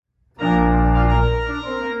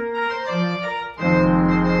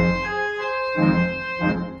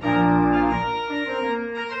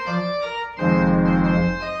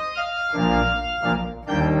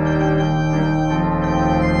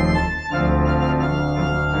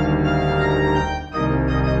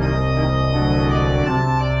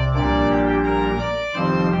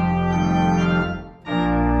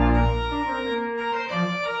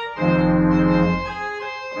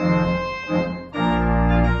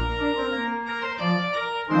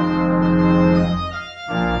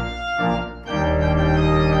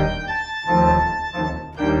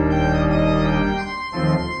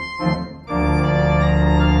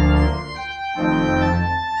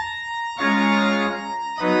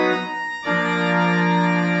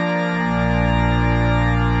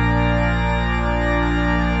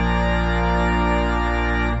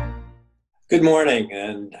Good morning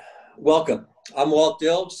and welcome. I'm Walt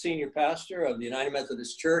Dilge, Senior Pastor of the United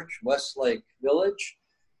Methodist Church, Westlake Village.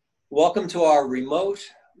 Welcome to our remote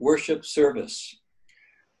worship service.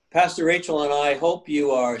 Pastor Rachel and I hope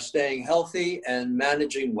you are staying healthy and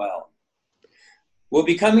managing well. We'll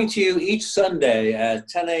be coming to you each Sunday at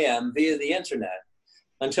 10 a.m. via the internet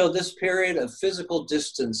until this period of physical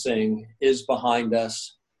distancing is behind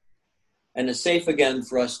us and it's safe again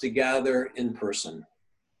for us to gather in person.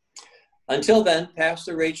 Until then,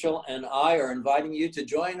 Pastor Rachel and I are inviting you to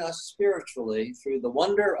join us spiritually through the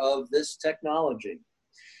wonder of this technology.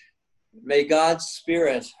 May God's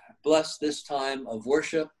Spirit bless this time of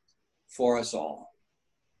worship for us all.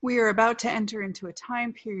 We are about to enter into a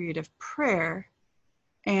time period of prayer,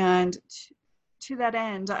 and to that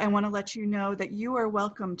end, I want to let you know that you are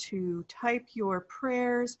welcome to type your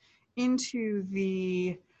prayers into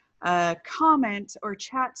the comment or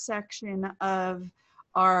chat section of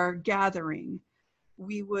our gathering.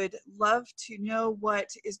 We would love to know what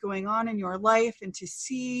is going on in your life and to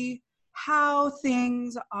see how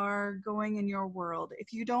things are going in your world.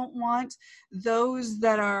 If you don't want those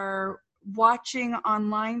that are watching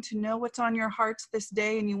online to know what's on your hearts this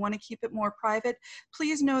day and you want to keep it more private,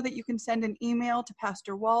 please know that you can send an email to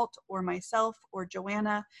Pastor Walt or myself or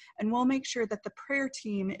Joanna, and we'll make sure that the prayer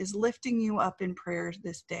team is lifting you up in prayer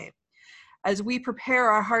this day. As we prepare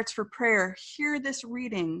our hearts for prayer, hear this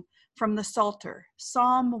reading from the Psalter,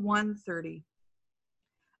 Psalm 130.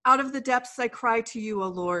 Out of the depths I cry to you, O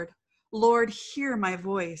Lord. Lord, hear my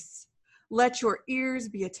voice. Let your ears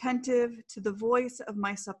be attentive to the voice of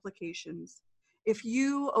my supplications. If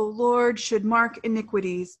you, O Lord, should mark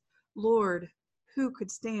iniquities, Lord, who could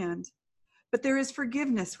stand? But there is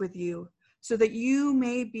forgiveness with you, so that you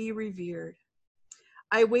may be revered.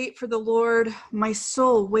 I wait for the Lord, my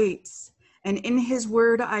soul waits, and in his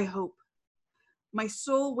word I hope. My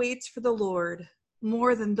soul waits for the Lord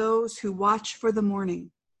more than those who watch for the morning,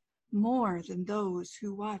 more than those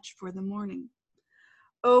who watch for the morning.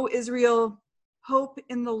 O Israel, hope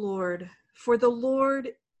in the Lord, for the Lord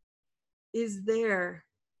is there,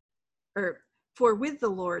 for with the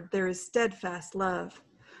Lord there is steadfast love.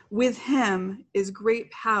 With him is great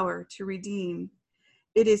power to redeem.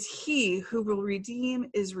 It is he who will redeem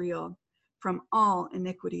Israel from all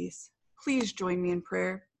iniquities. Please join me in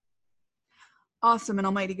prayer. Awesome and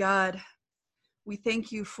almighty God, we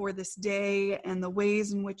thank you for this day and the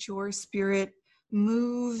ways in which your Spirit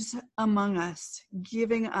moves among us,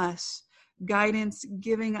 giving us guidance,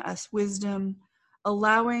 giving us wisdom,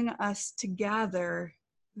 allowing us to gather,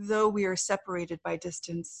 though we are separated by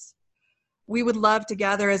distance. We would love to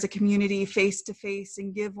gather as a community face to face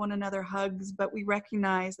and give one another hugs, but we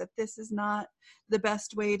recognize that this is not the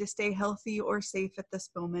best way to stay healthy or safe at this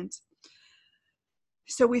moment.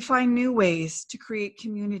 So we find new ways to create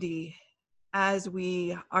community as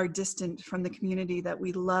we are distant from the community that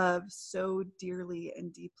we love so dearly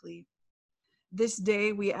and deeply. This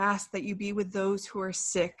day, we ask that you be with those who are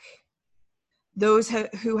sick, those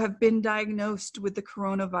who have been diagnosed with the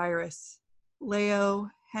coronavirus, Leo,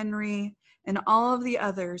 Henry, and all of the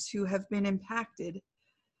others who have been impacted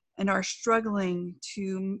and are struggling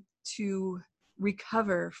to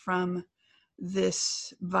recover from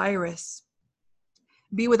this virus.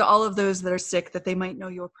 Be with all of those that are sick, that they might know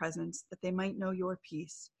your presence, that they might know your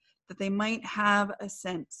peace, that they might have a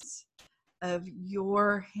sense of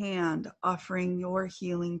your hand offering your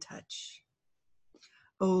healing touch.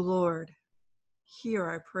 O Lord, hear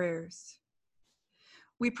our prayers.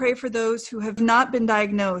 We pray for those who have not been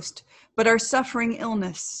diagnosed, but are suffering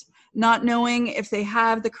illness, not knowing if they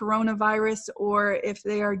have the coronavirus or if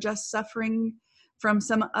they are just suffering from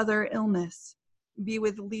some other illness. Be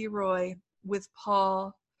with Leroy, with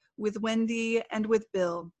Paul, with Wendy, and with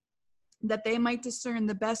Bill, that they might discern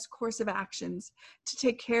the best course of actions to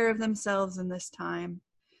take care of themselves in this time,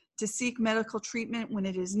 to seek medical treatment when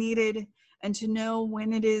it is needed, and to know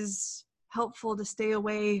when it is helpful to stay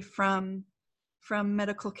away from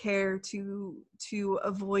medical care to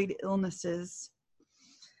avoid illnesses.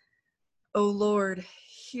 O Lord,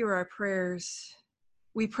 hear our prayers.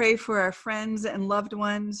 We pray for our friends and loved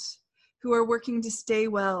ones who are working to stay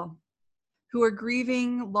well, who are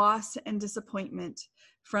grieving loss and disappointment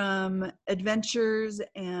from adventures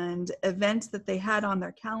and events that they had on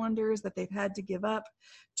their calendars that they've had to give up,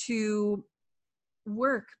 to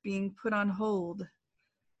work being put on hold.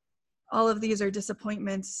 All of these are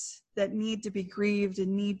disappointments that need to be grieved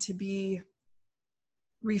and need to be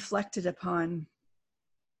reflected upon.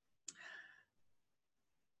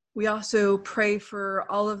 We also pray for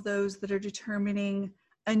all of those that are determining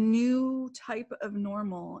a new type of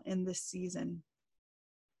normal in this season.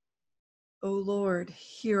 O Lord,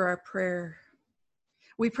 hear our prayer.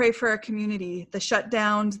 We pray for our community, the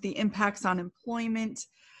shutdowns, the impacts on employment,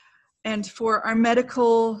 and for our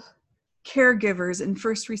medical caregivers and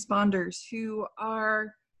first responders who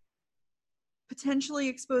are potentially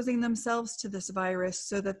exposing themselves to this virus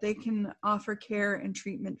so that they can offer care and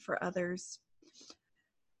treatment for others.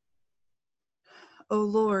 O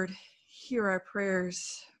Lord, hear our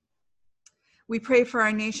prayers. We pray for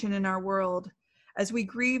our nation and our world as we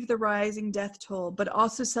grieve the rising death toll, but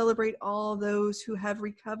also celebrate all those who have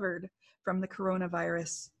recovered from the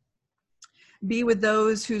coronavirus. Be with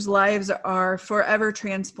those whose lives are forever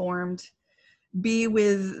transformed. Be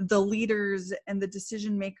with the leaders and the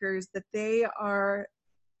decision makers that they are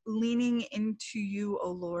leaning into you,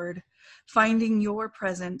 O Lord, finding your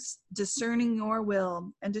presence, discerning your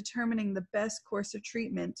will, and determining the best course of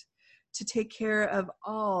treatment to take care of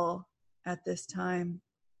all at this time.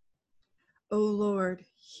 O Lord,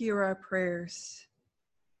 hear our prayers.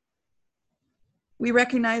 We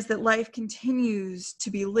recognize that life continues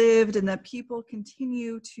to be lived and that people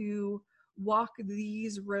continue to walk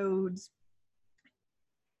these roads.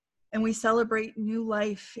 And we celebrate new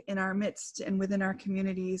life in our midst and within our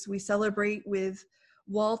communities. We celebrate with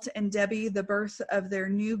Walt and Debbie the birth of their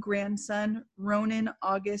new grandson, Ronan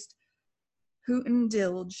August Hooten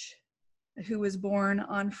Dilge, who was born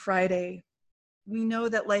on Friday. We know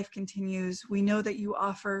that life continues. We know that you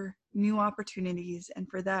offer new opportunities, and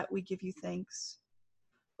for that we give you thanks.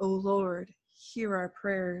 O Lord, hear our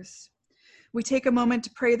prayers. We take a moment to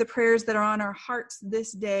pray the prayers that are on our hearts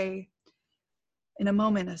this day in a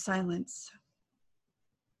moment of silence.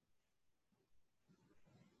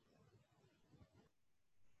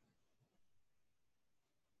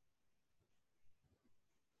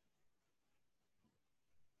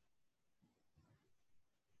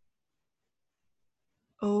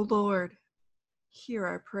 O Lord, hear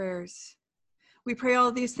our prayers. We pray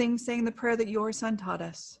all these things saying the prayer that your Son taught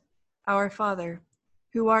us. Our Father,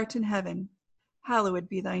 who art in heaven, hallowed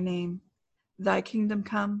be thy name. Thy kingdom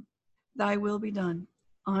come, thy will be done,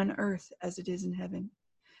 on earth as it is in heaven.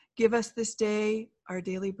 Give us this day our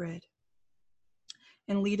daily bread,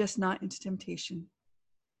 and lead us not into temptation,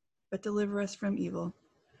 but deliver us from evil.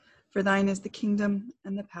 For thine is the kingdom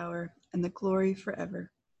and the power and the glory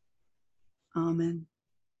forever. Amen.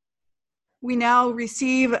 We now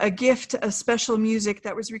receive a gift of special music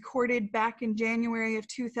that was recorded back in January of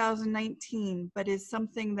 2019, but is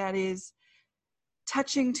something that is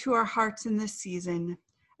touching to our hearts in this season.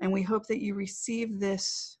 And we hope that you receive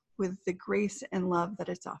this with the grace and love that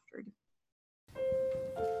it's offered.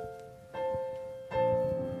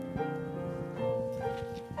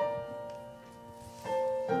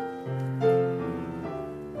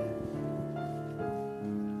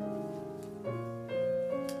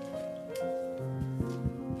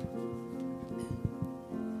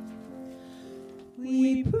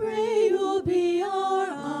 We pray you'll be our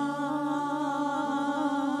eyes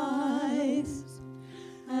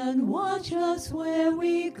and watch us where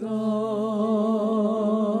we go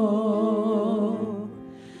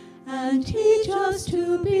and teach us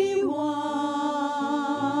to be wise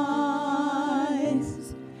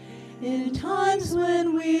in times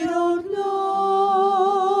when we don't know.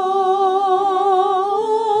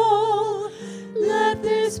 Let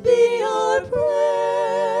this be our prayer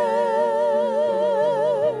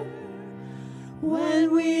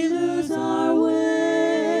when we lose our way.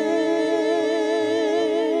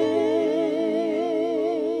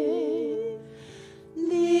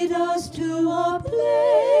 Lead us to a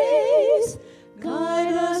place,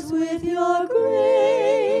 guide us with your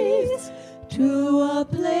grace, to a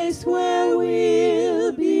place where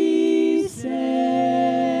we'll be safe.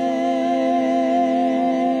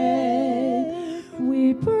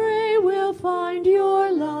 We pray we'll find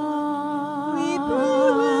your love. We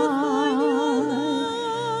pray we'll find your love.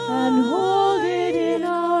 And hold it in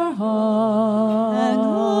our hearts. And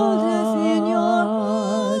hold us in your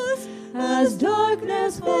hearts. As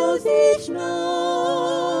darkness falls each night.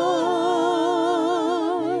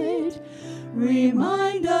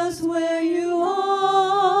 Remind us where you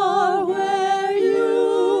are, where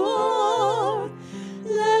you are.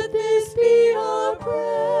 Let this be our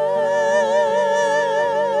prayer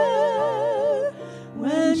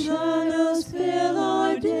when shadows fill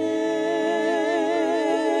our day.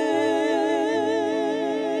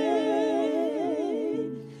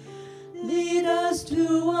 Lead us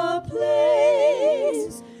to a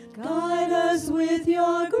place, guide us with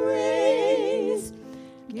your grace.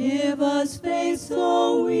 Give us faith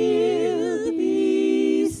so we'll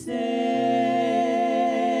be safe.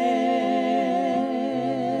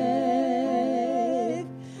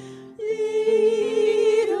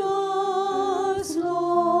 Lead us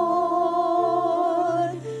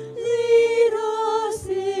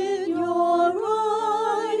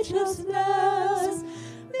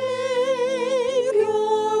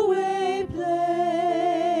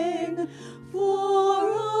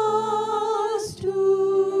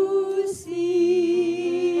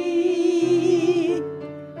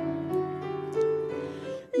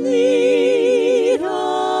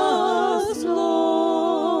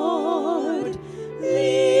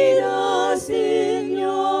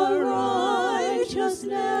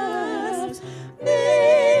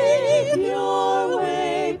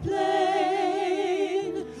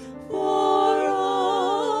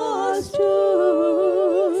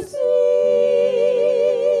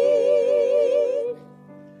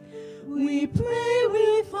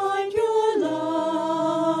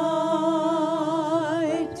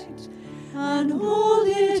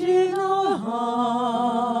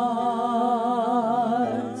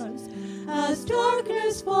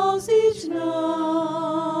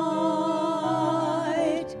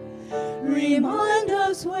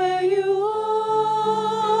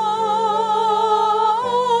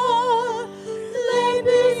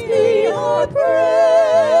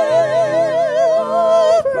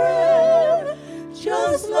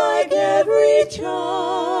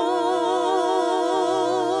child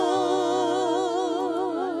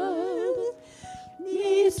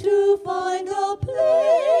needs to find a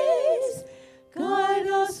place. Guide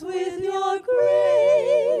us with your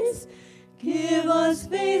grace. Give us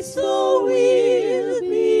faith so we'll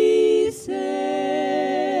be saved.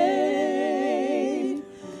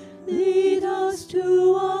 Lead us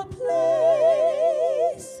to a place.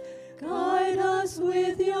 Guide us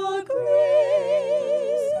with your grace.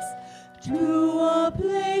 To a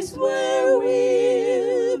place where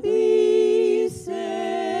we'll be saved.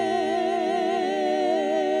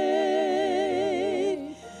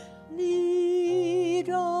 Lead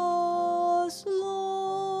us,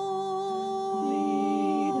 Lord.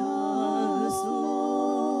 Lead us,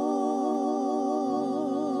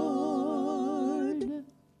 Lord.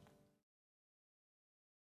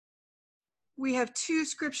 We have two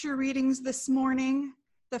scripture readings this morning.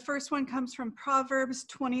 The first one comes from Proverbs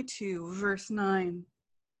 22, verse 9.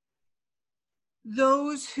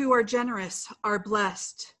 Those who are generous are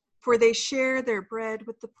blessed, for they share their bread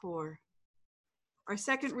with the poor. Our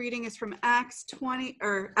second reading is from Acts 20,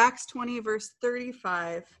 verse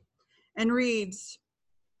 35, and reads,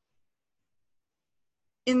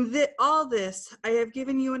 In all this I have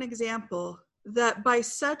given you an example, that by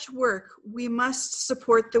such work we must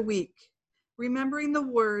support the weak, remembering the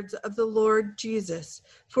words of the Lord Jesus.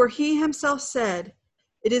 For he himself said,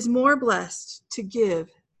 it is more blessed to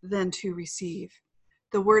give than to receive.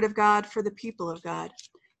 The word of God for the people of God.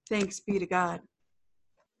 Thanks be to God.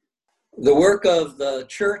 The work of the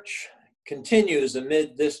church continues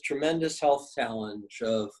amid this tremendous health challenge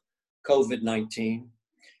of COVID-19.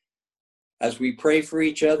 As we pray for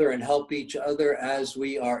each other and help each other as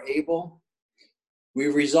we are able, we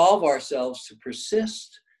resolve ourselves to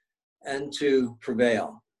persist and to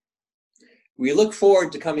prevail. We look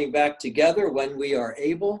forward to coming back together when we are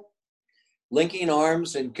able, linking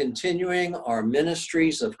arms and continuing our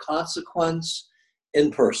ministries of consequence in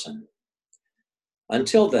person.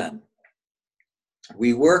 Until then,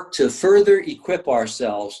 we work to further equip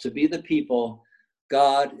ourselves to be the people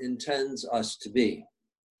God intends us to be.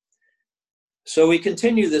 So we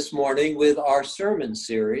continue this morning with our sermon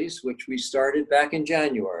series, which we started back in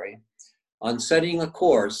January, on setting a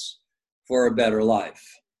course for a better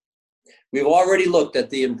life. We've already looked at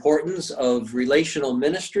the importance of relational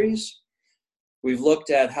ministries. We've looked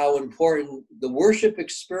at how important the worship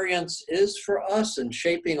experience is for us in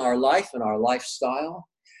shaping our life and our lifestyle.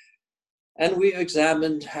 And we've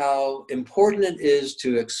examined how important it is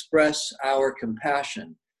to express our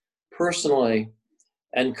compassion personally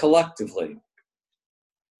and collectively.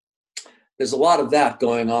 There's a lot of that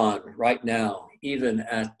going on right now, even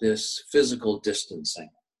at this physical distancing.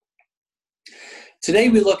 Today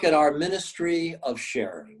we look at our ministry of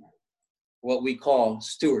sharing, what we call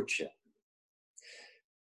stewardship.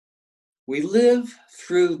 We live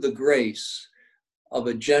through the grace of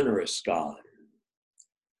a generous God.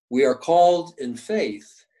 We are called in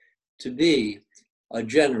faith to be a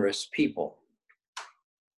generous people.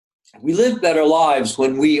 We live better lives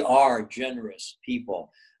when we are generous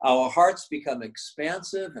people. Our hearts become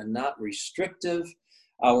expansive and not restrictive.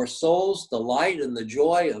 Our souls delight in the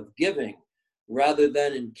joy of giving rather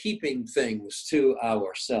than in keeping things to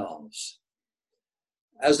ourselves.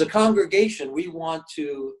 As a congregation, we want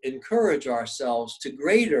to encourage ourselves to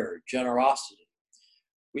greater generosity.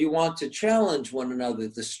 We want to challenge one another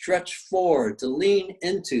to stretch forward, to lean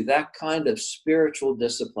into that kind of spiritual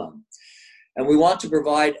discipline. And we want to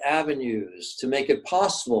provide avenues to make it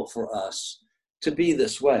possible for us to be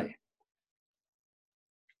this way.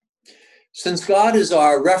 Since God is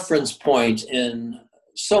our reference point in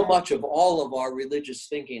so much of all of our religious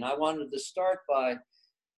thinking, I wanted to start by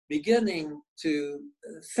beginning to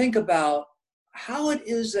think about how it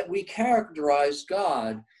is that we characterize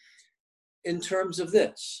God in terms of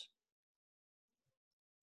this.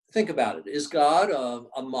 Think about it. Is God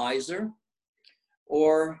a miser,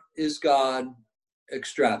 or is God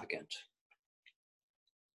extravagant?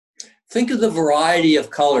 Think of the variety of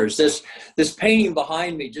colors. This painting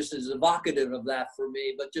behind me just is evocative of that for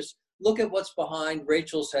me, but just look at what's behind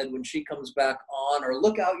Rachel's head when she comes back on, or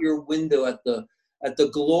look out your window at the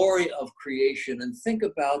glory of creation and think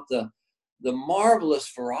about the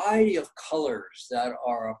marvelous variety of colors that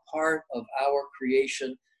are a part of our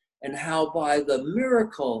creation, and how by the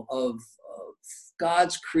miracle of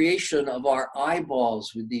God's creation of our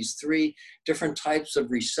eyeballs with these three different types of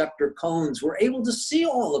receptor cones, we're able to see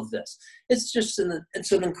all of this. It's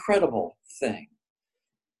an incredible thing.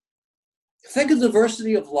 Think of the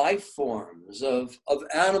diversity of life forms, of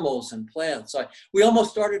animals and plants. We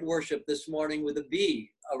almost started worship this morning with a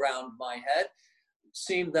bee around my head.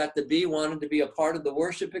 seemed that the bee wanted to be a part of the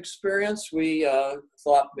worship experience, we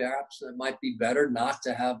thought perhaps it might be better not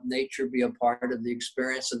to have nature be a part of the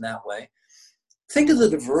experience in that way. Think of the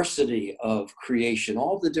diversity of creation,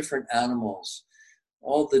 all the different animals,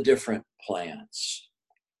 all the different plants.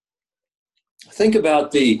 Think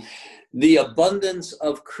about the abundance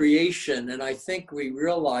of creation, and I think we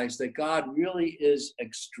realize that God really is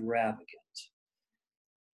extravagant.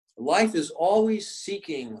 Life is always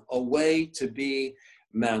seeking a way to be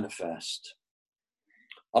manifest.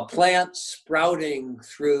 A plant sprouting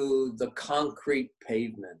through the concrete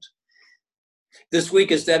pavement. This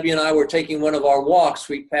week, as Debbie and I were taking one of our walks,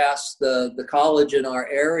 we passed the college in our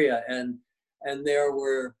area, and there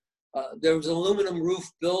was an aluminum roof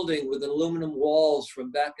building with aluminum walls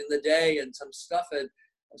from back in the day, and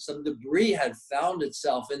some debris had found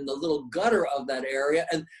itself in the little gutter of that area,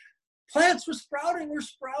 and plants were sprouting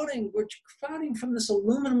from this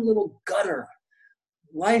aluminum little gutter.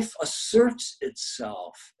 Life asserts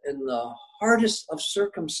itself in the hardest of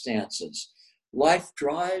circumstances. Life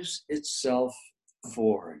drives itself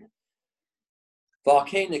forward.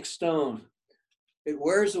 Volcanic stone, it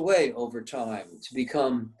wears away over time to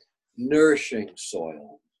become nourishing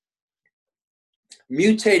soil.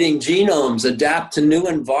 Mutating genomes adapt to new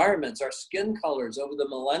environments. Our skin colors over the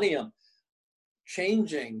millennium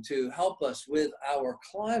changing to help us with our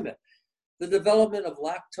climate. The development of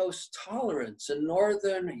lactose tolerance in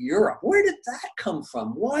Northern Europe. Where did that come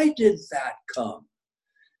from? Why did that come?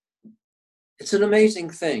 It's an amazing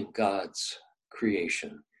thing, God's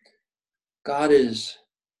creation. God is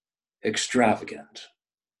extravagant.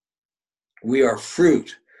 We are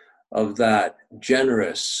fruit of that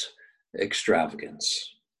generous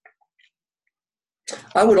extravagance.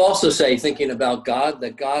 I would also say, thinking about God,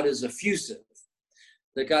 that God is effusive.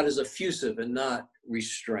 That God is effusive and not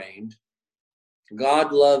restrained.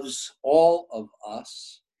 God loves all of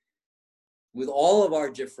us with all of our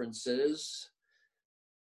differences,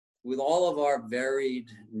 with all of our varied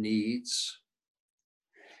needs.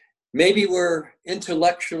 Maybe we're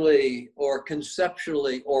intellectually or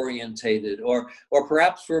conceptually orientated, or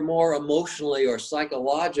perhaps we're more emotionally or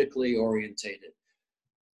psychologically orientated.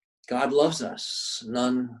 God loves us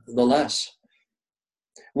nonetheless.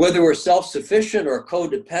 Whether we're self-sufficient or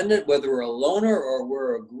codependent, whether we're a loner or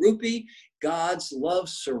we're a groupie, God's love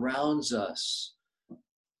surrounds us.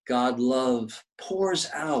 God's love pours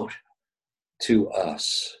out to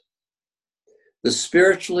us. The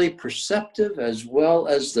spiritually perceptive as well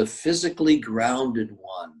as the physically grounded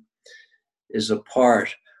one is a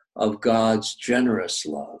part of God's generous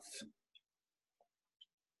love.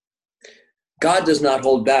 God does not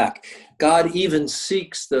hold back. God even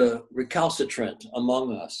seeks the recalcitrant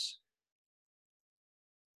among us.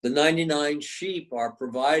 The 99 sheep are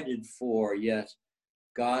provided for, yet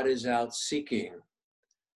God is out seeking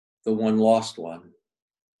the one lost one.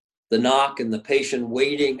 The knock and the patient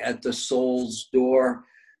waiting at the soul's door.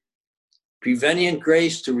 Prevenient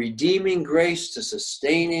grace to redeeming grace to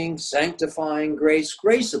sustaining, sanctifying grace.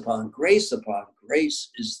 Grace upon grace upon grace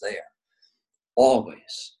is there.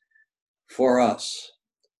 Always. For us.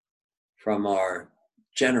 From our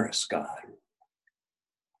generous God.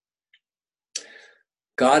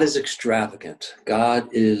 God is extravagant. God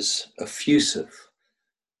is effusive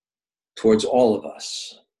towards all of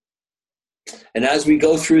us. And as we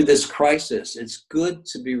go through this crisis, it's good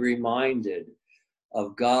to be reminded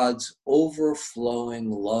of God's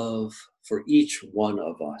overflowing love for each one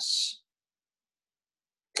of us.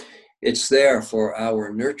 It's there for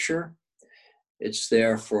our nurture. It's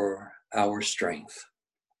there for our strength.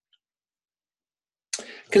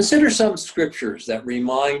 Consider some scriptures that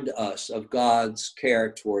remind us of God's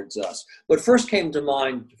care towards us. What first came to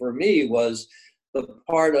mind for me was the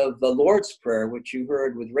part of the Lord's Prayer, which you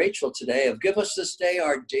heard with Rachel today, of give us this day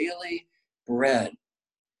our daily bread.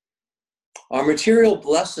 Our material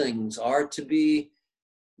blessings are to be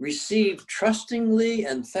received trustingly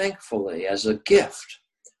and thankfully as a gift,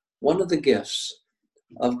 one of the gifts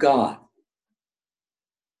of God.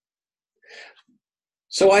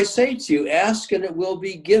 So I say to you, ask and it will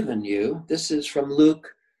be given you. This is from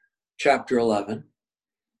Luke chapter 11.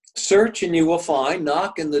 Search and you will find.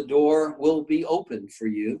 Knock and the door will be opened for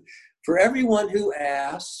you. For everyone who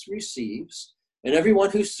asks receives, and everyone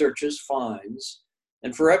who searches finds.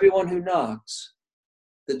 And for everyone who knocks,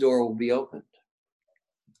 the door will be opened.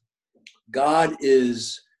 God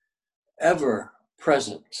is ever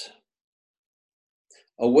present,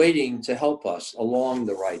 awaiting to help us along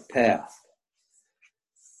the right path.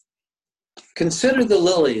 Consider the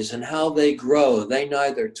lilies and how they grow. They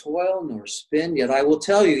neither toil nor spin. Yet I will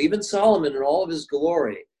tell you, even Solomon in all of his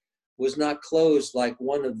glory was not clothed like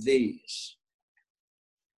one of these.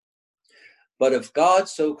 But if God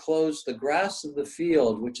so clothes the grass of the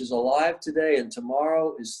field, which is alive today and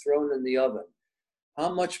tomorrow is thrown in the oven,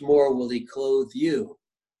 how much more will he clothe you,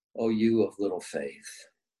 O you of little faith?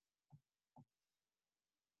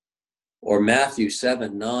 Or Matthew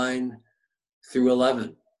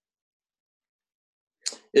 7:9-11.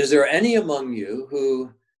 Is there any among you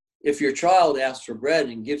who, if your child asks for bread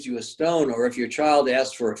and gives you a stone, or if your child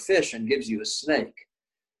asks for a fish and gives you a snake?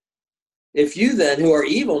 If you then, who are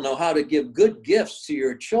evil, know how to give good gifts to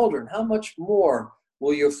your children, how much more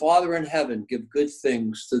will your Father in heaven give good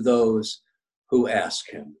things to those who ask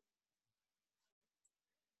him?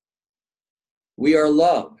 We are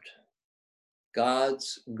loved.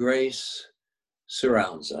 God's grace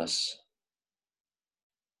surrounds us.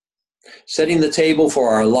 Setting the table for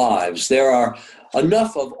our lives, there are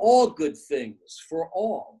enough of all good things for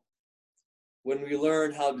all when we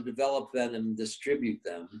learn how to develop them and distribute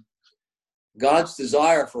them. God's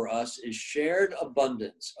desire for us is shared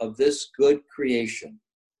abundance of this good creation.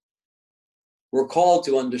 We're called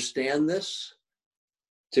to understand this,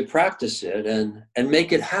 to practice it, and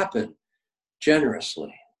make it happen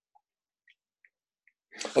generously.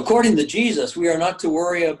 According to Jesus, we are not to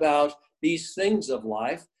worry about these things of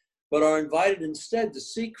life, but are invited instead to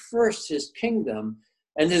seek first his kingdom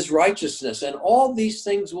and his righteousness, and all these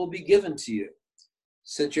things will be given to you,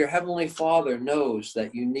 since your heavenly Father knows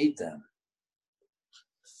that you need them.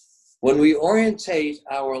 When we orientate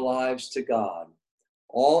our lives to God,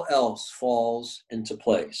 all else falls into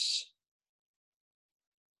place.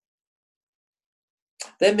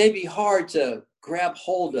 That may be hard to grab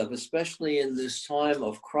hold of, especially in this time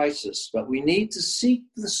of crisis, but we need to seek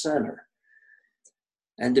the center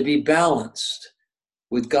and to be balanced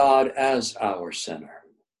with God as our center.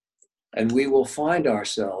 And we will find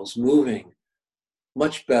ourselves moving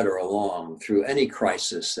much better along through any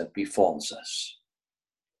crisis that befalls us.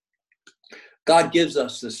 God gives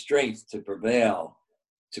us the strength to prevail,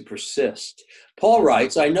 to persist. Paul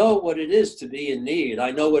writes, I know what it is to be in need.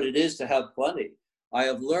 I know what it is to have plenty. I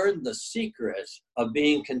have learned the secret of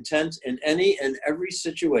being content in any and every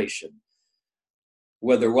situation,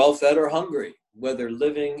 whether well-fed or hungry, whether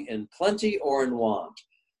living in plenty or in want.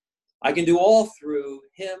 I can do all through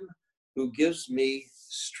him who gives me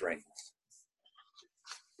strength.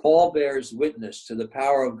 Paul bears witness to the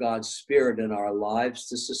power of God's Spirit in our lives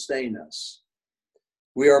to sustain us.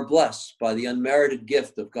 We are blessed by the unmerited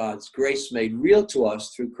gift of God's grace made real to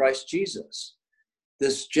us through Christ Jesus.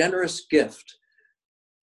 This generous gift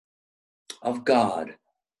of God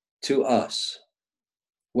to us,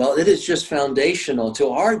 well, it is just foundational to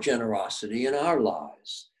our generosity in our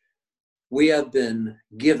lives. We have been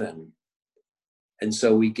given, and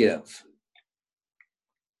so we give.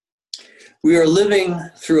 We are living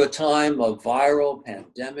through a time of viral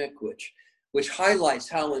pandemic, which highlights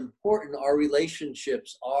how important our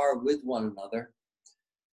relationships are with one another,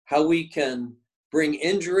 how we can bring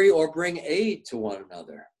injury or bring aid to one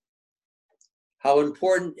another, how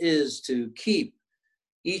important it is to keep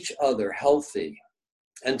each other healthy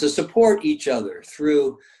and to support each other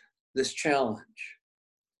through this challenge.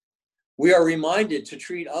 We are reminded to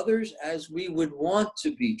treat others as we would want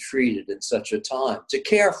to be treated in such a time, to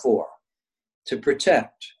care for, to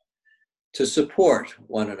protect, to support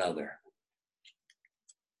one another.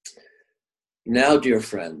 Now, dear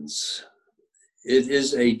friends, it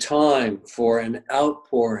is a time for an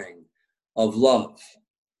outpouring of love,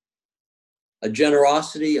 a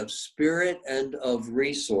generosity of spirit and of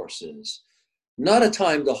resources, not a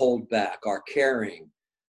time to hold back our caring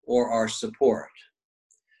or our support.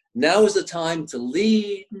 Now is the time to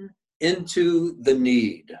lean into the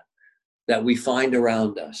need that we find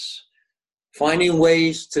around us, finding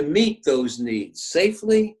ways to meet those needs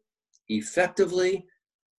safely, effectively,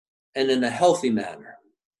 and in a healthy manner.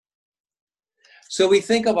 So we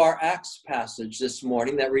think of our Acts passage this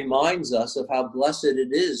morning that reminds us of how blessed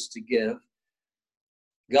it is to give.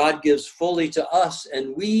 God gives fully to us,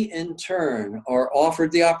 and we in turn are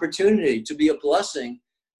offered the opportunity to be a blessing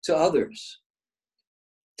to others,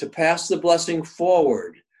 to pass the blessing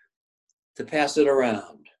forward, to pass it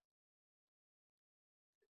around.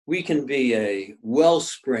 We can be a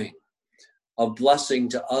wellspring of blessing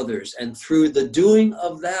to others, and through the doing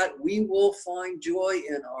of that, we will find joy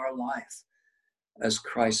in our life, as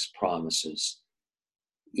Christ promises,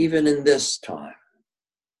 even in this time.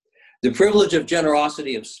 The privilege of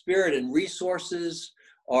generosity of spirit and resources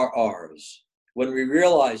are ours when we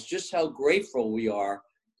realize just how grateful we are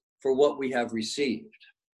for what we have received.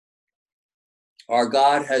 Our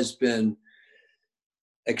God has been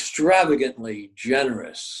extravagantly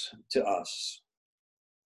generous to us.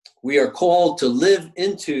 We are called to live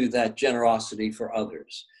into that generosity for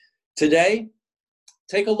others, Today,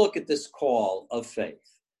 take a look at this call of faith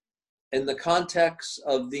in the context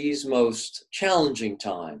of these most challenging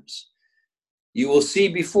times. You will see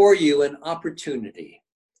before you an opportunity,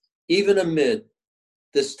 even amid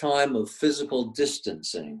this time of physical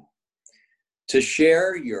distancing, to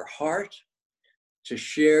share your heart, to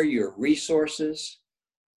share your resources,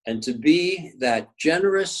 and to be that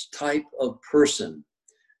generous type of person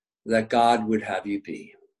that God would have you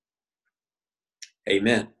be.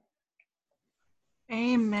 Amen.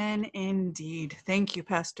 Amen indeed. Thank you,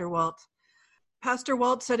 Pastor Walt. Pastor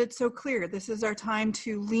Walt said it so clear. This is our time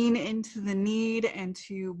to lean into the need and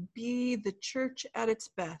to be the church at its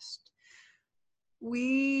best.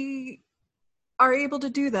 We are able to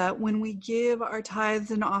do that when we give our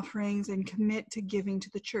tithes and offerings and commit to giving to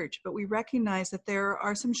the church, but we recognize that there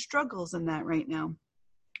are some struggles in that right now.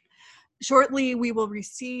 Shortly, we will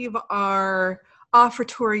receive our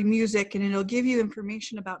offertory music, and it'll give you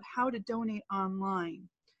information about how to donate online.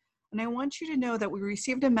 And I want you to know that we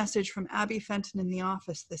received a message from Abby Fenton in the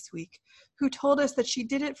office this week, who told us that she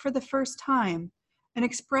did it for the first time and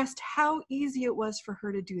expressed how easy it was for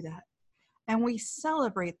her to do that. And we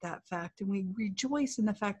celebrate that fact, and we rejoice in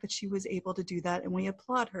the fact that she was able to do that, and we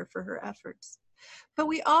applaud her for her efforts. But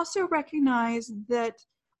we also recognize that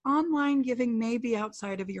online giving may be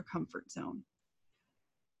outside of your comfort zone.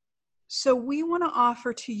 So we want to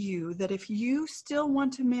offer to you that if you still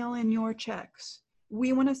want to mail in your checks,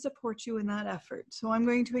 we want to support you in that effort. So I'm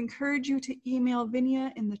going to encourage you to email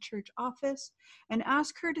Vinia in the church office and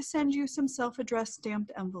ask her to send you some self-addressed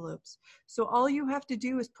stamped envelopes. So all you have to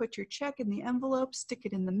do is put your check in the envelope, stick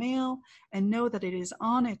it in the mail, and know that it is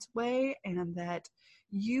on its way and that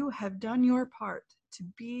you have done your part to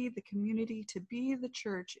be the community, to be the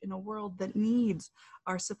church in a world that needs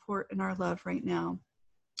our support and our love right now.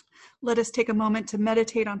 Let us take a moment to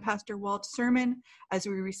meditate on Pastor Walt's sermon as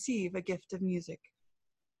we receive a gift of music.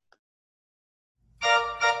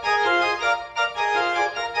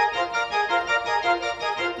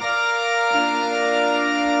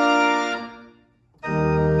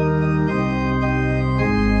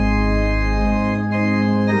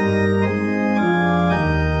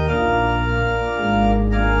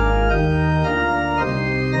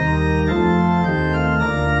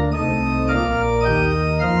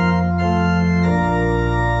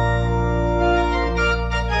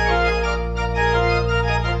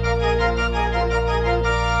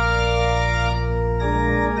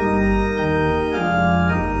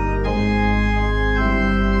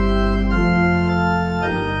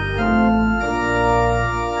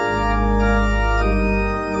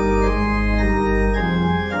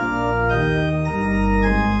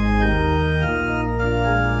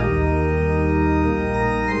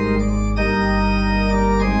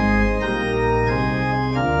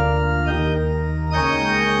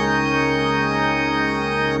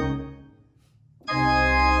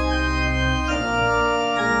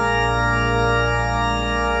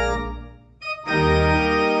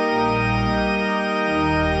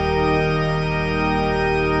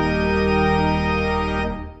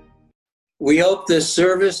 We hope this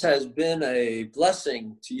service has been a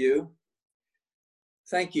blessing to you.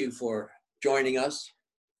 Thank you for joining us.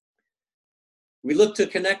 We look to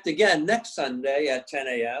connect again next Sunday at 10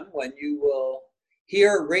 a.m. when you will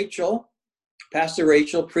hear Pastor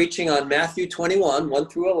Rachel, preaching on Matthew 21, 1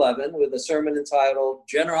 through 11, with a sermon entitled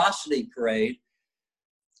Generosity Parade,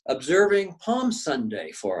 observing Palm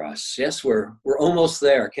Sunday for us. Yes, we're almost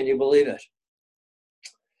there. Can you believe it?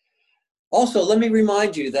 Also, let me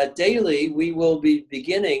remind you that daily we will be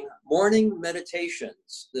beginning morning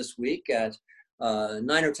meditations this week at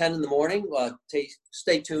 9 or 10 in the morning.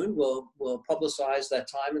 Stay tuned. We'll publicize that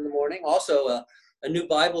time in the morning. Also, a new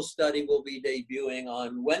Bible study will be debuting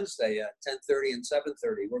on Wednesday at 10:30 and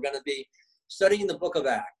 7:30. We're going to be studying the book of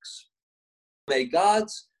Acts. May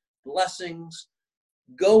God's blessings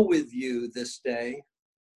go with you this day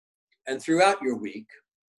and throughout your week,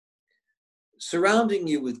 surrounding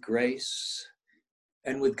you with grace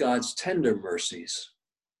and with God's tender mercies.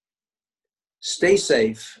 Stay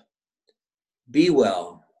safe, be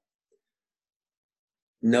well,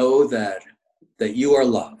 know that you are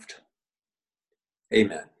loved.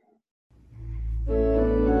 Amen.